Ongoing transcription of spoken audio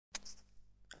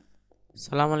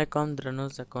سلام علیکم درنو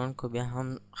زده کوونکو، بیا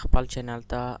هم خپل چینل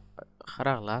ته ښه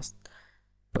راغلاست.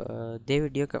 په دې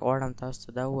ویډیو کې غواړم تاسو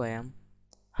ته دا ووایم،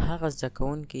 هغه زده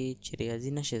کوونکي چې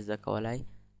ریاضي نشي زده کولی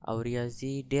او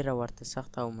ریاضي ډیره ورته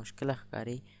سخته او مشکله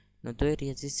ښکاري، نو دوی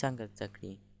ریاضي څنګه زده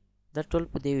کړي. دا ټول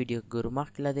په دې ویډیو کې ګورو.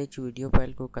 مخکې له دې چې ویډیو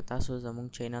پیل کړو، که تاسو زموږ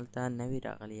چینل ته نوي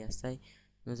راغلي یاستئ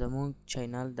نو زموږ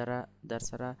چینل در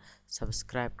سره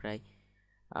سبسکرایب کړئ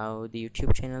او د یوټیوب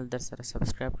چینل در سره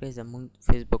سبسکرایب کړئ، زموږ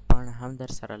فیسبوک پاڼه هم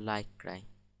در سره لایک کړئ.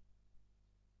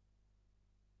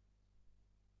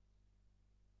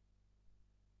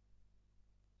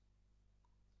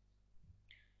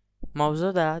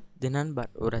 موضوع ده د نن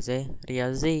ورځې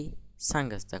ریاضي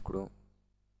څنګه زده کړو.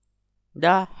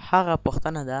 دا هغه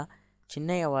پوښتنه ده چې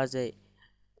نه یوازې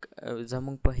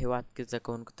زموږ په هیواد کې زده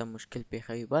کوونکو ته مشکل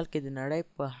پیښوي، بلکې د نړۍ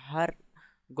په هر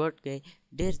ګوټ کې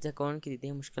ډېر زده کوونکي د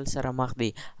دې مشکل سره مخ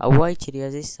دي او وایي چې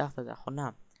ریاضي سخته ده. خو نه،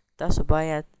 تاسو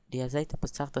باید ریاضي ته په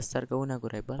سخته سترګه ونه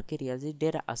ګورئ، بلکې ریاضي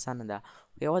ډېره اسانه ده.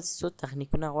 یوازې څو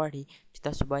تخنیکونه غواړي چې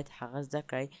تاسو باید هغه زده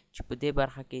کړئ چې په دې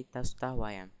برخه کې تاسو ته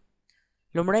وایم.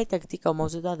 لومړی تکتیک او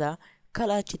موضوع دا ده،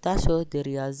 کله چې تاسو د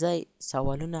ریاضي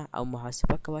سوالونه او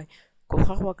محاسبه کوئ،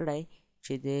 کوښښ وکړئ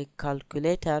چې د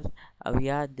کالکولیټر او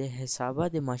یا د حسابه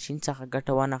د ماشین څخه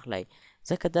ګټه وانخلئ،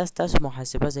 ځکه دا ستاسو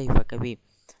محاسبه ضعیفه کوي.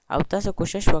 او تاسو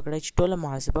کوشش وکړئ چې ټوله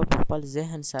محاسبه په خپل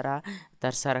ذهن سره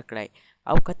ترسره کړئ.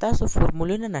 او که تاسو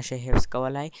فورمولونه نشئ حفظ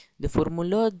کولی، د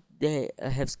فورمولو د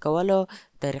حفظ کولو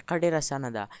طریقه ډېره اسانه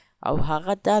ده، او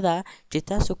هغه دا ده چې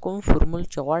تاسو کوم فورمول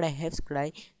چې غواړئ حفظ کړئ،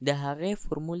 د هغې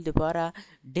فورمول دپاره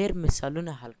ډېر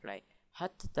مثالونه حل کړئ،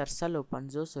 حتی تر 100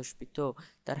 50 شپېتو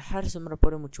تر هر څومره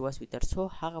پورې مو چې وس وي، تر څو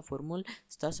هغه فورمول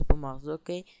ستاسو په مغزو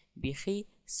کې بیخي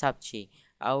ثبت شي.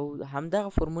 او همدغه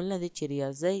فورمولونه دي چې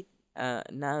ریاضي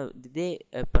نه د دې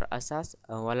پر اساس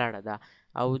ولاړه ده.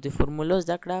 او د فورمولو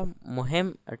زده کړه مهم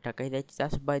ټکی دی چې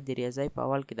تاسو باید د ریاضي په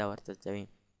اول کې دا ورته زده وي.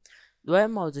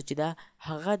 دویم موضوع چې ده،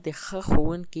 هغه د ښه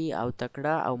ښوونکي او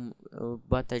تکړه او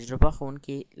با تجربه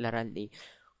ښوونکي لرل دي.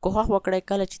 کوښښ وکړئ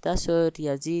کله چې تاسو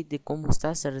ریاضي د کوم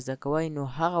استاد سره زده کوئ، نو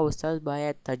هغه استاد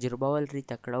باید تجربه ولري،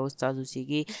 تکړه استاد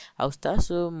اوسیږي او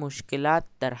ستاسو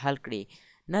مشکلات در حل کړي.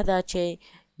 نه دا چې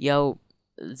یو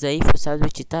ضعیف استاد وي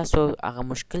چې تاسو هغه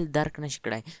مشکل درک نشي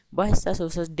کړئ. باید ستاسو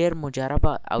استاد ډېر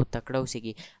مجربه او تکړه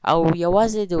اوسیږي. او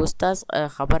یوازې د استاد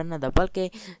خبره نه ده، بلکې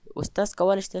استاد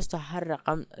کولی شي تاسو ته هر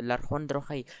رقم لارښوونه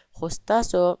درښیي، خو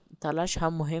ستاسو تلاش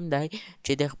هم مهم دی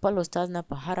چې د خپل استاد نه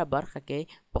په هره برخه کې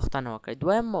پوښتنه وکړئ.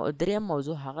 دریم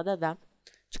موضوع هغه ده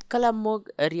چې کله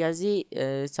موږ ریاضي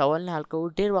سوالونه حل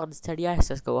کوو، ډېر وخت د ستړیا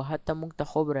احساس کوو، حتی موږ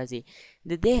ته خوب راځي.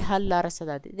 د دې حل لاره څه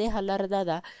ده؟ د دې حل لاره دا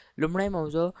ده، لومړی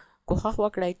موضوع کوښښ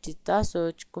وکړئ چې تاسو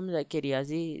چې کوم ځای کې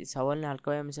ریاضي سوالونه حل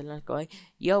کوئ، مثلا کوئ،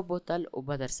 یو بوتل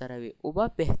اوبه در سره وي. اوبه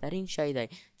بهترین شی دی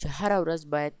چې هره ورځ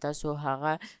باید تاسو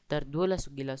هغه تر 12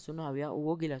 ګیلاسونو او یا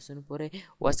 7 ګیلاسونو پورې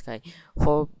وڅښئ.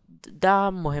 خو دا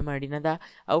مهمه اړینه ده.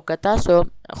 او که تاسو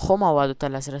خو موادو ته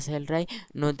لاسرسی لرئ،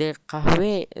 نو د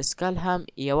قهوې څښل هم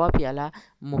یوه پیاله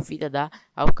مفیده ده.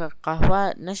 او که قهوه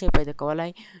نشئ پیدا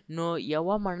کولی، نو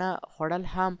یوه مڼه خوړل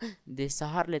هم د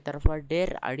سهار له طرفه ډېر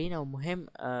اړین او مهم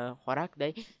خوراک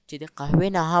دی چې د قهوې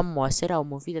نه هم مؤثره او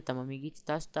مفیده تمامیږي چې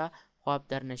تاسو ته خواب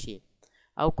در نشي.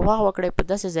 او کوښښ وکړئ په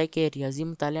داسې ځای کې ریاضي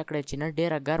مطالعه کړئ چې نه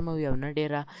ډېره ګرمه وي او نه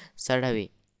ډېره سړه وي.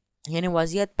 یعنې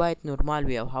وضعیت باید نورمال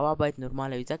وي او هوا باید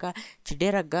نورماله وي، ځکه چې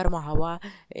ډېره ګرمه هوا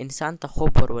انسان ته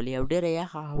خوب ورولي او ډېره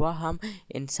یخه هوا هم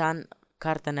انسان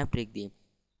کار ته نه پرېږدي.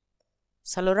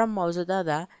 څلورم موضوع دا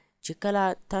ده چې کله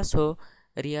تاسو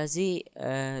ریاضي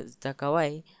زده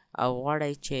کوئ او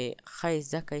غواړئ چې ښه یې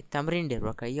زده کړئ، تمرین ډېر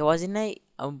وکړئ. یوازینی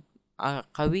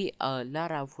قوي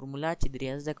لاره او فورموله چې د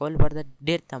ریاضي زده کولو لپاره ده،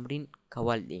 ډېر تمرین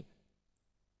کول دي.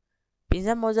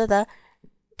 پنځم موضوع ده،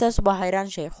 تاسو به حیران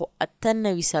شئ، خو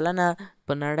 98 سلنه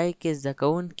په نړۍ کې زده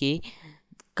کوونکي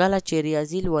کله چې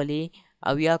ریاضي لولي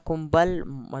او یا کوم بل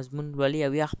مضمون لولي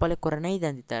او یا خپلې کورنۍ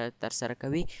دندې ترسره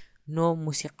کوي، نو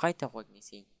موسیقۍ ته غوږ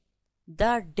نیسي.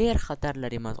 دا ډېر خطر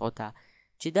لري مغزو ته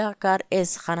چې دغه کار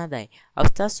هېڅ ښه نه دی او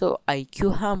ستاسو IQ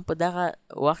هم په دغه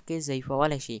وخت کې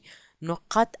ضعیفولی شي. نو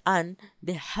قطعا د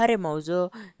هرې موضوع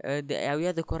او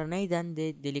یا د کورنۍ دندې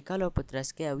د لیکلو په ترڅ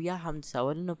کې او یا هم د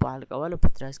سوالونو په حل کولو په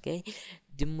ترڅ کې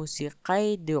د موسیقۍ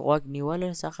د غوږ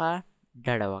نیولو څخه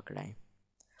ډډه وکړئ.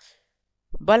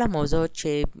 بله موضوع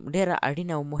چې ډېره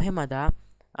اړینه او مهمه ده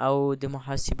او د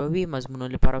محاسبوي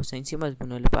مضمونو لپاره او ساینسي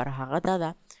مضمونو لپاره، هغه دا ده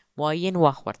معین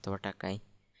وخت ورته وټاکئ.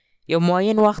 یو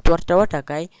معین وخت ورته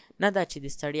وټاکئ، نه دا چې د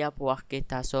ستړیا په وخت کې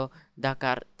تاسو دا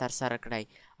کار ترسره کړئ.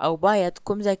 او باید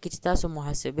کوم ځای کې چې تاسو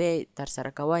محاسبې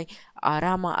ترسره کوئ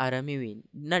آرامي وي،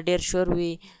 نه ډېر شور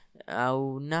وي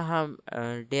او نه هم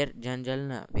ډېر جنجال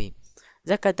نه وي.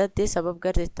 ځکه د دې سبب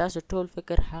ګرځي تاسو ټول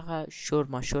فکر هغه شور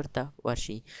ماشور ته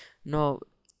ورشي. نو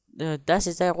داسې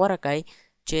ځای غوره کړئ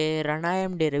چې رڼا یې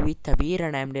هم ډېره وي، طبیعي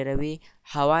رڼا یې هم ډېره وي،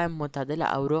 هوا یې معتدله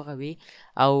او روغه وي،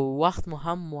 او وخت مو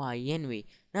هم معین وي،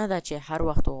 نه دا چې هر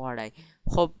وخت وغواړئ.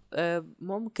 خو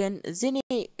ممکن ځینې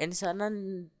انسانان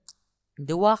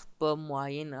د وخت په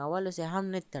معینولو سې هم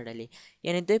نه تړلي،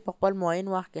 یعنې دوی په خپل معین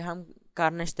وخت کې هم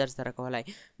کار نشي ترسره کولی.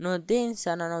 نو دې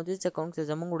انسانانو او دې زده کوونکو ته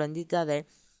زموږ وړاندیز دا دی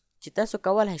چې تاسو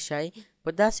کولی شئ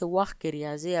په داسې وخت کې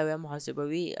ریاضي او یا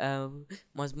محاسبوي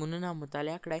مضمونونه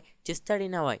مطالعه کړئ چې ستړي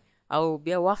نه وئ، او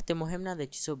بیا وخت مهم نه دی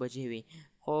چې څو بجې وي.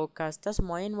 خو که تاسو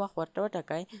معین وخت ورته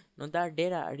وټاکئ نو دا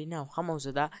ډېره اړینه او ښه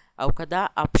موضوع ده. او که دا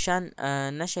اپشن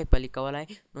نشئ پلي کولی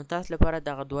نو تاسو لپاره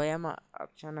دغه دویمه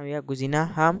اپشن او یا ګزینه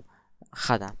هم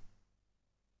ښه ده.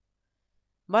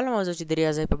 بله موضوع چې د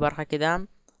ریاضۍ په برخه کې ده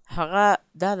هغه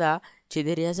دا ده چې د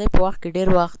ریاضۍ په وخت کې ډېر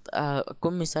وخت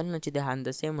کوم مثالونه چې د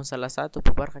هندسې مثلثاتو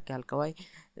په برخه کې حل کوئ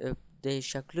د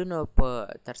شکلونو په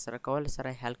ترسره کولو سره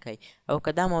یې حل کوئ. او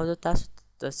که دا موضوع تاسو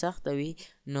ته سخته وي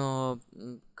نو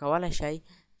کولی شئ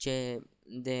چې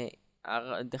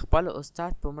د خپل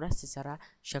استاد په مرستې سره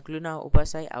شکلونه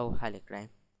وباسئ او حل یې کړئ.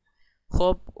 خو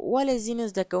ولې ځینې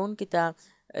زده کوونکي ته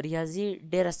ریاضي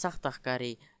ډېره سخته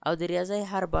ښکاري او د ریاضۍ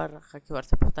هر برخه کې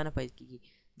ورته پوښتنه پیدا کېږي؟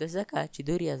 د ځکه چې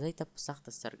دوی ریاضۍ ته په سخته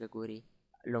سترګه ګوري.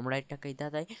 لومړی ټکی دا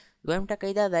دی. دویم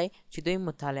ټکی دا دی چې دوی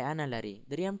مطالعه نه لري.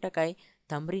 دریم ټکی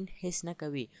تمرین هیڅ نه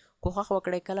کوي. کوښښ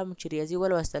وکړئ کله مو چې ریاضي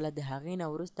ولوستله د هغې نه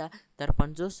وروسته تر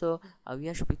 50 او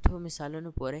یا 60 مثالونو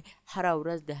پورې هره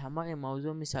ورځ د همغې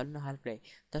موضوع مثالونه حل کړئ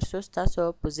تر څو ستاسو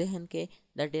په ذهن کې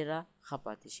دا ډېره ښه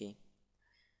پاتې شي.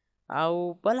 او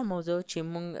بله موضوع چې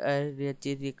مونږ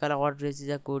کله غواړو ریاضي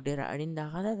زده کړو ډېره اړین ده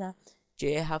هغه دا ده چې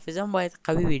حافظه هم باید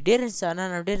قوي وي. ډېر انسانان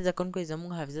او ډېر زده کوونکي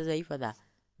زموږ حافظه ضعیفه ده.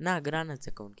 نه ګرانه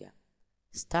زده کوونکیه،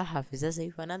 ستا حافظه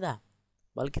ضعیفه نه ده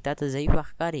بلکې تا ته ضعیفه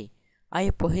ښکاري.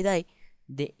 آیا پوهېدی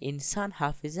د انسان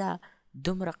حافظه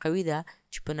دومره قوي ده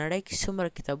چې په نړۍ کې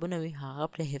څومره کتابونه وي هغه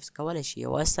پرې حفظ کولی شي.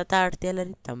 یوازې تا ته اړتیا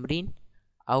لري تمرین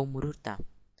او مرور ته.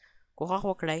 کوښښ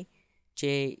وکړئ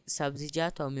چې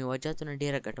سبزیجات او میوه‌جاتو نه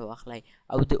ډېره ګټه واخلئ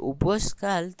او د اوبو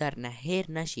څښل درنه هیر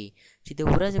نه شي چې د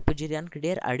ورځې په جریان کې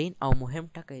ډېر اړین او مهم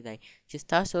ټکی دی چې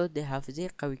ستاسو د حافظې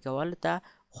قوي کولو ته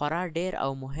خورا ډېر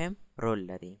او مهم رول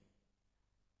لري.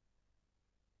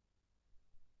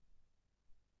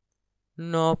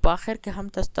 نو په آخر کې هم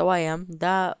تاسو ته وایم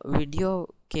دا ویډیو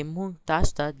کې مونږ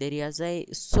تاسو ته د ریاضۍ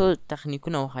څو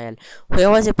تخنیکونه وښایل، خو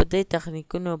یوازې په دې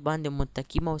تخنیکونو باندې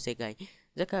متکي مه اوسېږئ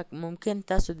ځکه ممکن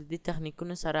تاسو د دې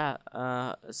تخنیکونو سره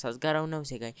سازګاره ونه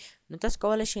اوسېږئ. نو تاسو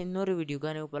کولی شئ نورې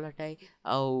ویډیوګانې وپلټئ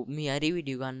او معیاري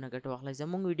ویډیوګانو نه ګټه واخلئ.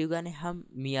 زموږ ویډیوګانې هم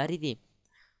معیاري دي،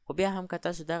 خو بیا هم که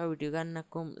تاسو دغه ویډیوګانو نه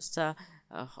کوم څه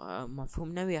مفهوم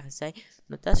نه وي اخیستی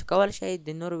نو تاسو کولی شئ د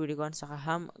نورو ویډیوګانو څخه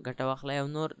هم ګټه واخلئ او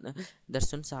نور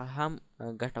درسونو څخه هم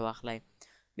ګټه واخلئ.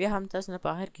 بیا هم تاسو نه په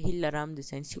آخر کې هیله لرم د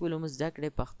ساینسي علومو زده کړې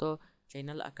پښتو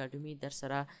چینل اکاډمي در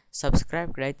سره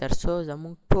سبسکرایب کړئ تر څو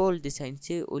زموږ ټول د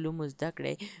ساینسي علومو زده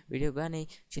کړې ویډیوګانې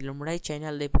چې لومړی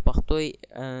چینل دی په پښتو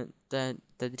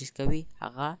تدریس کوي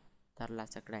هغه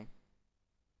ترلاسه کړئ.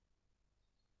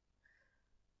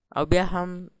 او بیا هم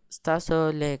ستاسو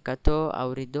له کتو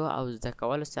اورېدو او زده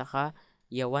کولو څخه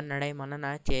یوه نړۍ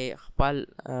مننه چې خپل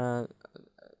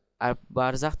با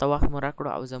ارزښته وخت مو راکړو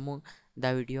او زموږ دا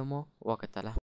ویډیو مو وکتله.